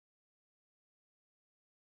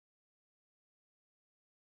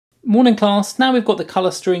Morning class, now we've got the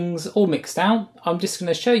colour strings all mixed out. I'm just going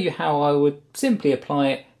to show you how I would simply apply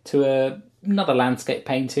it to another landscape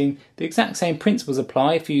painting. The exact same principles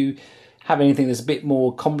apply if you have anything that's a bit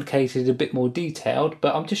more complicated, a bit more detailed,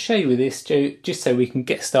 but I'll just show you this just so we can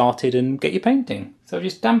get started and get your painting. So I've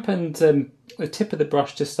just dampened the tip of the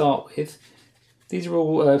brush to start with. These are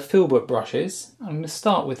all filbert brushes. I'm going to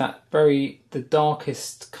start with the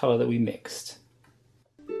darkest colour that we mixed.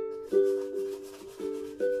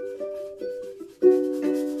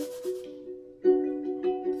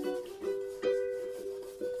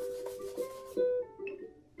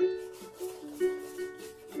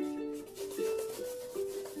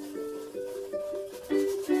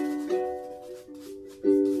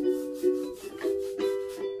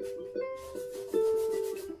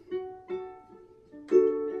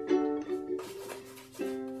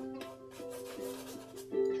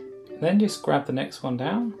 Then just grab the next one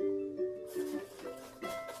down.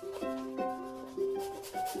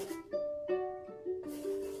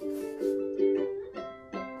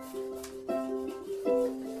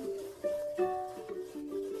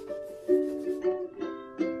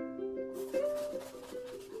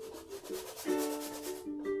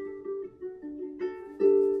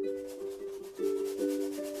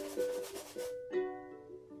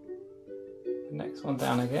 The next one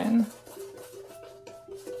down again.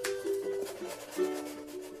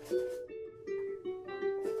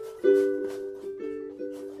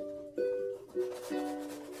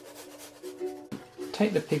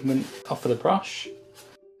 Take the pigment off of the brush.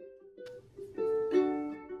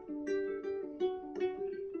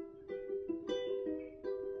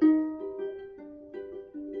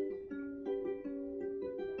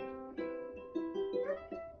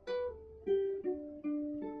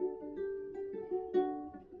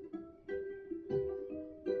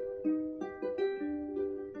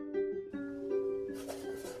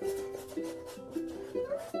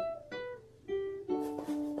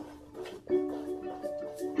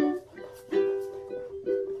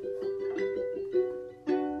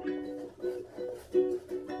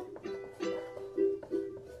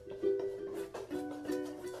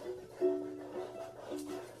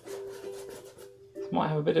 Might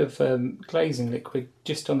have a bit of glazing liquid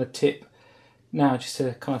just on the tip now, just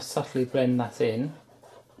to kind of subtly blend that in.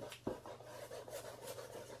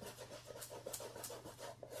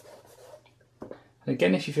 And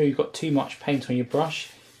again, if you feel you've got too much paint on your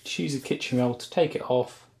brush, just use a kitchen roll to take it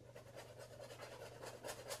off.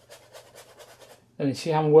 And you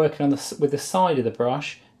see how I'm working on with the side of the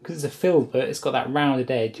brush, because it's a filbert, it's got that rounded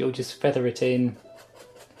edge, you'll just feather it in.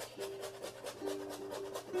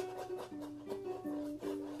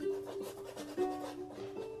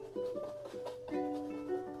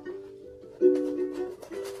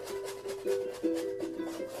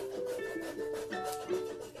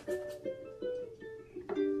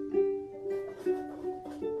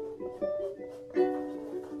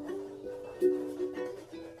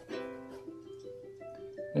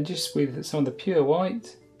 And just with some of the pure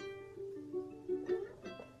white,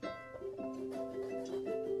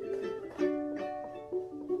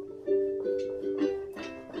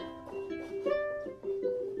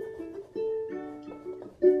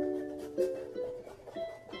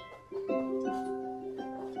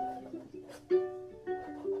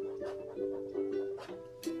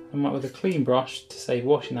 and with a clean brush to save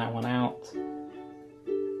washing that one out,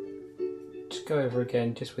 just go over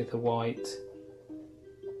again just with the white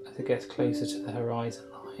as it gets closer to the horizon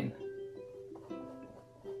line.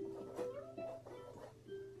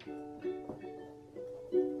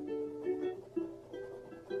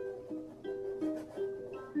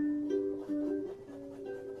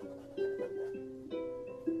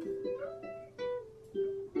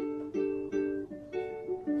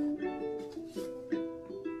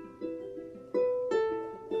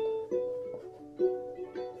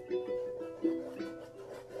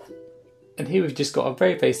 And here we've just got a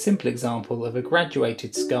very simple example of a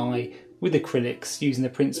graduated sky with acrylics using the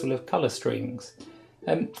principle of colour strings.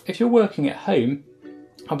 If you're working at home,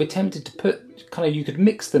 I'll be tempted to put you could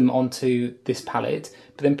mix them onto this palette,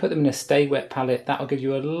 but then put them in a stay wet palette. That'll give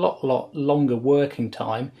you a lot longer working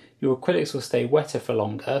time. Your acrylics will stay wetter for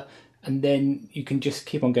longer, and then you can just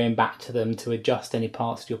keep on going back to them to adjust any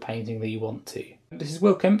parts of your painting that you want to. This is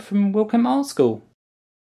Will Kemp from Will Kemp Art School.